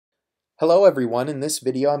Hello everyone, in this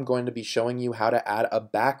video I'm going to be showing you how to add a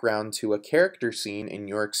background to a character scene in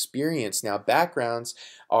your experience. Now backgrounds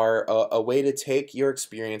are a way to take your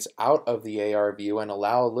experience out of the AR view and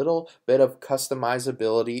allow a little bit of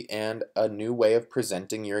customizability and a new way of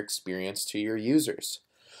presenting your experience to your users.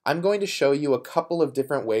 I'm going to show you a couple of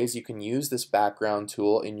different ways you can use this background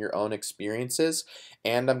tool in your own experiences,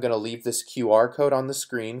 and I'm going to leave this QR code on the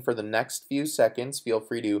screen for the next few seconds. Feel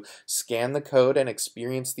free to scan the code and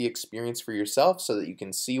experience the experience for yourself so that you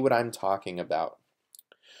can see what I'm talking about.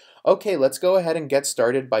 Okay, let's go ahead and get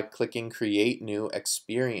started by clicking Create New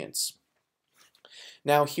Experience.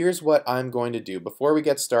 Now here's what I'm going to do. Before we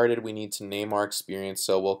get started, we need to name our experience,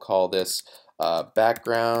 so we'll call this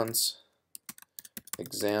Backgrounds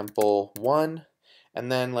Example 1,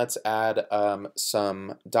 and then let's add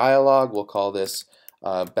some dialogue. We'll call this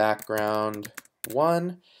Background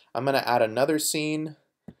 1. I'm going to add another scene,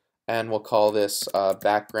 and we'll call this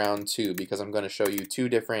Background 2 because I'm going to show you two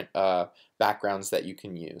different backgrounds that you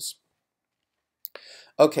can use.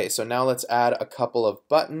 Okay, so now let's add a couple of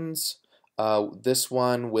buttons. This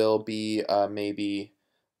one will be maybe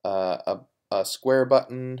a square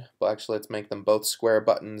button. Well, actually, let's make them both square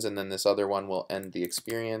buttons, and then this other one will end the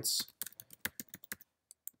experience.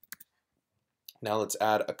 Now let's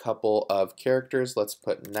add a couple of characters. Let's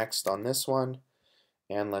put next on this one,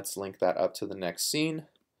 and let's link that up to the next scene.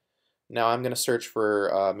 Now I'm going to search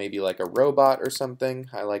for maybe like a robot or something.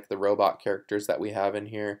 I like the robot characters that we have in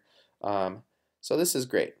here. So this is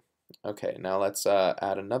great. Okay, now let's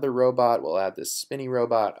add another robot. We'll add this spinny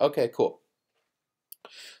robot. Okay, cool.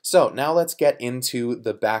 So now let's get into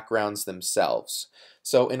the backgrounds themselves.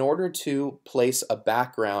 So in order to place a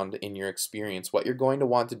background in your experience, what you're going to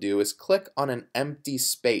want to do is click on an empty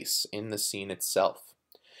space in the scene itself.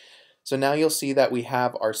 So now you'll see that we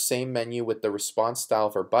have our same menu with the response style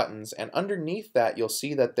for buttons, and underneath that you'll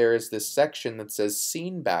see that there is this section that says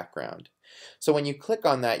Scene Background. So when you click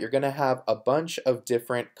on that, you're going to have a bunch of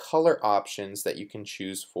different color options that you can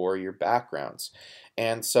choose for your backgrounds.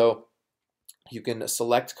 And so you can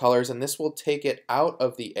select colors, and this will take it out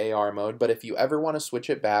of the AR mode, but if you ever want to switch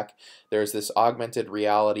it back, there's this augmented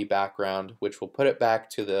reality background which will put it back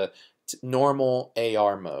to the normal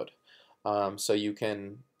AR mode. So you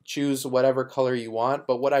can choose whatever color you want,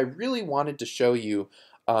 but what I really wanted to show you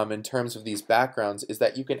in terms of these backgrounds is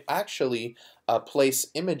that you can actually place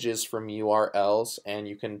images from URLs, and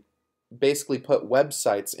you can basically put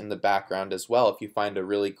websites in the background as well if you find a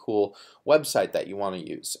really cool website that you want to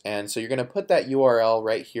use. And so you're going to put that URL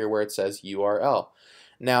right here where it says URL.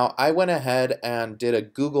 Now I went ahead and did a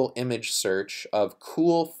Google image search of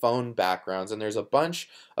cool phone backgrounds, and there's a bunch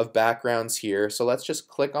of backgrounds here. So let's just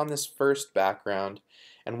click on this first background,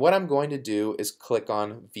 and what I'm going to do is click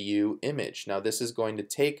on View Image. Now this is going to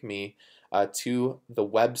take me to the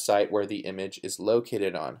website where the image is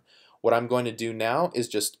located on. What I'm going to do now is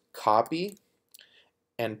just copy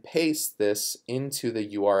and paste this into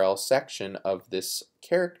the URL section of this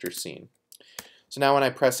character scene. So now when I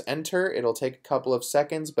press enter, it'll take a couple of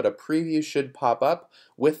seconds, but a preview should pop up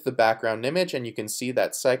with the background image, and you can see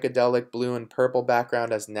that psychedelic blue and purple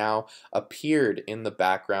background has now appeared in the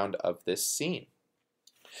background of this scene.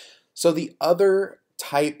 So the other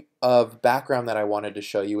type of background that I wanted to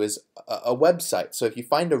show you is a website. So if you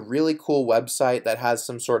find a really cool website that has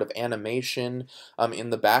some sort of animation in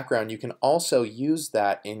the background, you can also use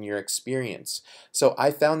that in your experience. So I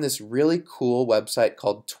found this really cool website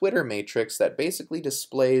called Twitter Matrix that basically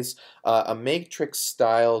displays a matrix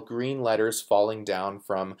style green letters falling down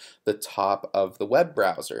from the top of the web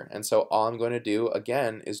browser. And so all I'm going to do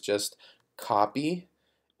again is just copy,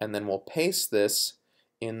 and then we'll paste this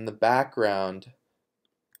in the background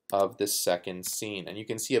of this second scene. And you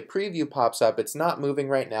can see a preview pops up. It's not moving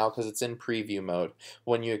right now because it's in preview mode.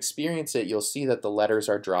 When you experience it, you'll see that the letters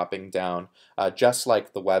are dropping down just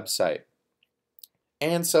like the website.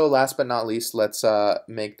 And so last but not least, let's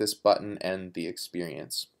make this button end the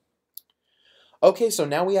experience. Okay, so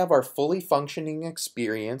now we have our fully functioning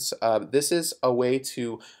experience. This is a way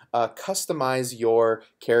to customize your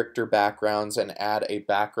character backgrounds and add a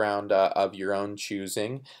background of your own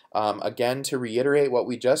choosing. Again, to reiterate, what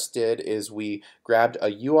we just did is we grabbed a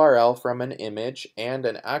URL from an image and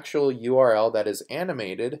an actual URL that is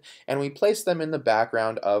animated, and we placed them in the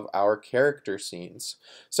background of our character scenes.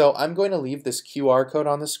 So I'm going to leave this QR code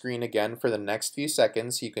on the screen again for the next few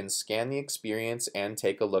seconds so you can scan the experience and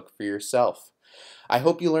take a look for yourself. I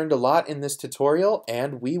hope you learned a lot in this tutorial,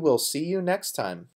 and we will see you next time.